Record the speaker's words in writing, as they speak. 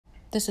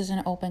This is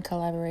an open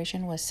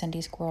collaboration with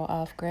Cindy Squirrel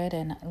Off Grid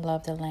and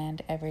Love the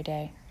Land Every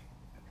Day.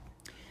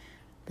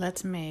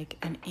 Let's make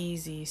an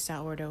easy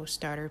sourdough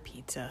starter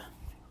pizza.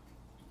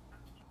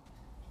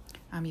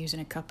 I'm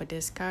using a cup of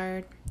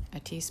discard, a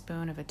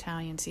teaspoon of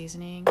Italian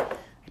seasoning,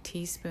 a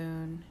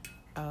teaspoon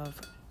of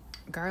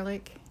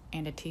garlic,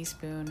 and a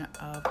teaspoon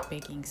of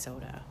baking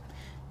soda.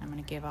 I'm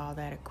going to give all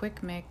that a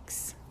quick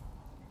mix.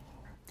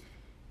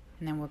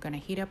 And then we're going to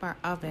heat up our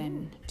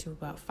oven to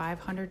about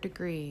 500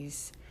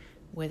 degrees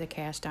with a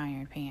cast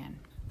iron pan.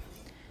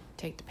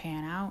 Take the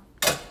pan out.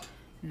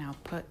 Now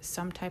put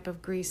some type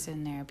of grease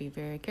in there. Be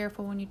very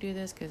careful when you do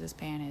this because this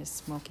pan is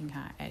smoking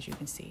hot, as you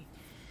can see.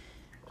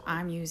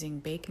 I'm using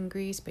bacon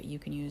grease, but you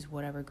can use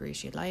whatever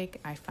grease you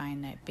like. I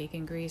find that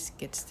bacon grease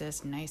gets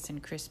this nice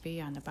and crispy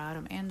on the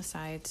bottom and the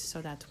sides,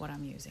 so that's what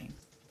I'm using.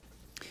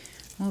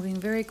 Moving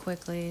very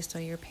quickly so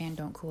your pan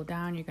don't cool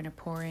down, you're going to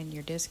pour in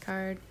your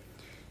discard,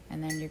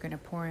 and then you're going to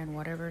pour in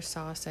whatever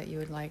sauce that you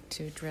would like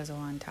to drizzle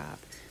on top.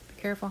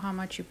 Be careful how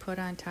much you put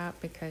on top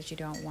because you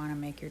don't want to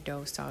make your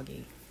dough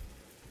soggy.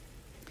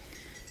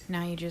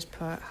 Now you just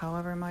put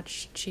however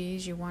much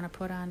cheese you want to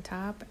put on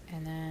top,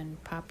 and then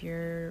pop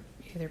your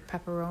either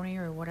pepperoni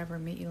or whatever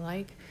meat you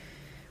like,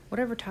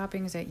 whatever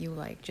toppings that you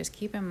like. Just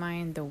keep in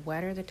mind, the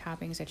wetter the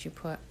toppings that you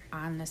put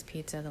on this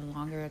pizza, the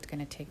longer it's going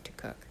to take to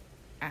cook.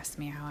 Ask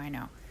me how I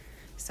know.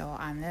 So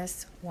on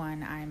this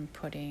one, I'm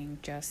putting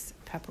just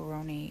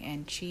pepperoni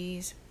and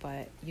cheese,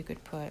 but you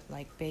could put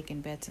like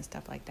bacon bits and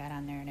stuff like that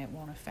on there and it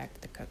won't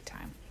affect the cook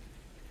time.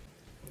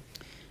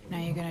 Now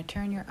you're going to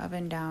turn your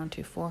oven down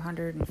to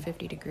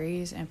 450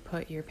 degrees and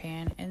put your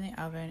pan in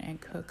the oven and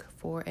cook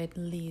for at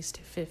least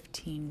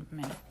 15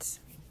 minutes.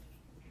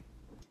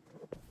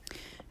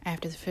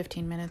 After the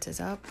 15 minutes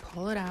is up,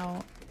 pull it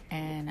out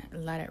and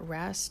let it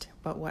rest.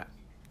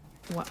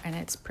 And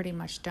it's pretty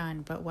much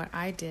done. But what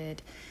I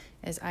did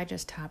is I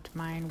just topped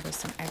mine with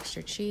some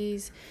extra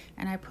cheese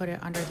and I put it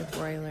under the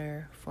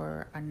broiler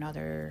for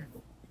another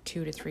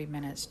 2 to 3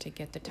 minutes to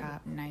get the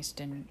top nice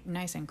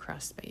and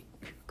crusty.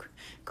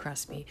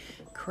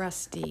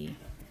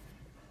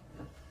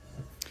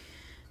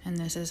 And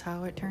this is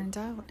how it turns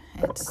out.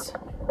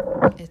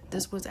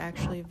 This was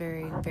actually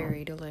very,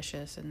 very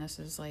delicious, and this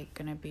is like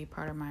gonna be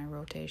part of my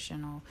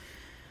rotational.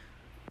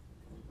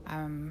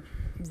 I'm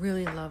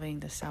really loving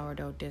the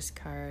sourdough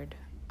discard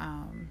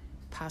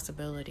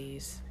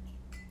possibilities.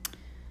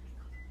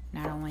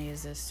 Not only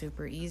is this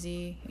super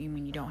easy, you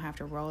don't have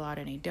to roll out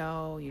any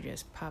dough, you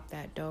just pop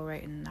that dough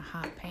right in the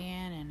hot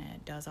pan and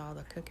it does all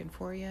the cooking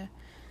for you.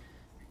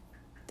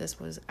 This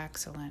was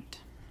excellent.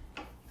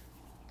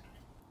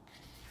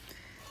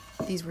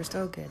 These were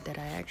so good that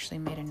I actually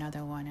made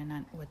another one,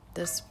 and with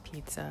this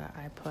pizza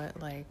I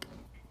put like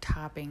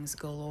toppings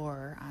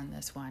galore on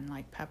this one,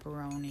 like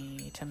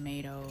pepperoni,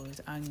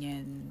 tomatoes,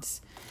 onions.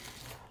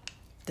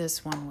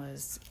 This one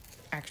was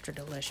extra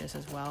delicious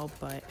as well,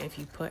 but if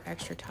you put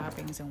extra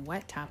toppings and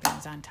wet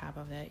toppings on top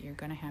of it, you're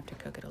gonna have to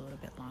cook it a little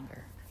bit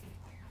longer.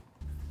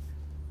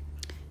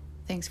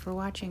 Thanks for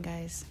watching,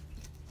 guys.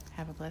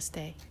 Have a blessed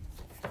day.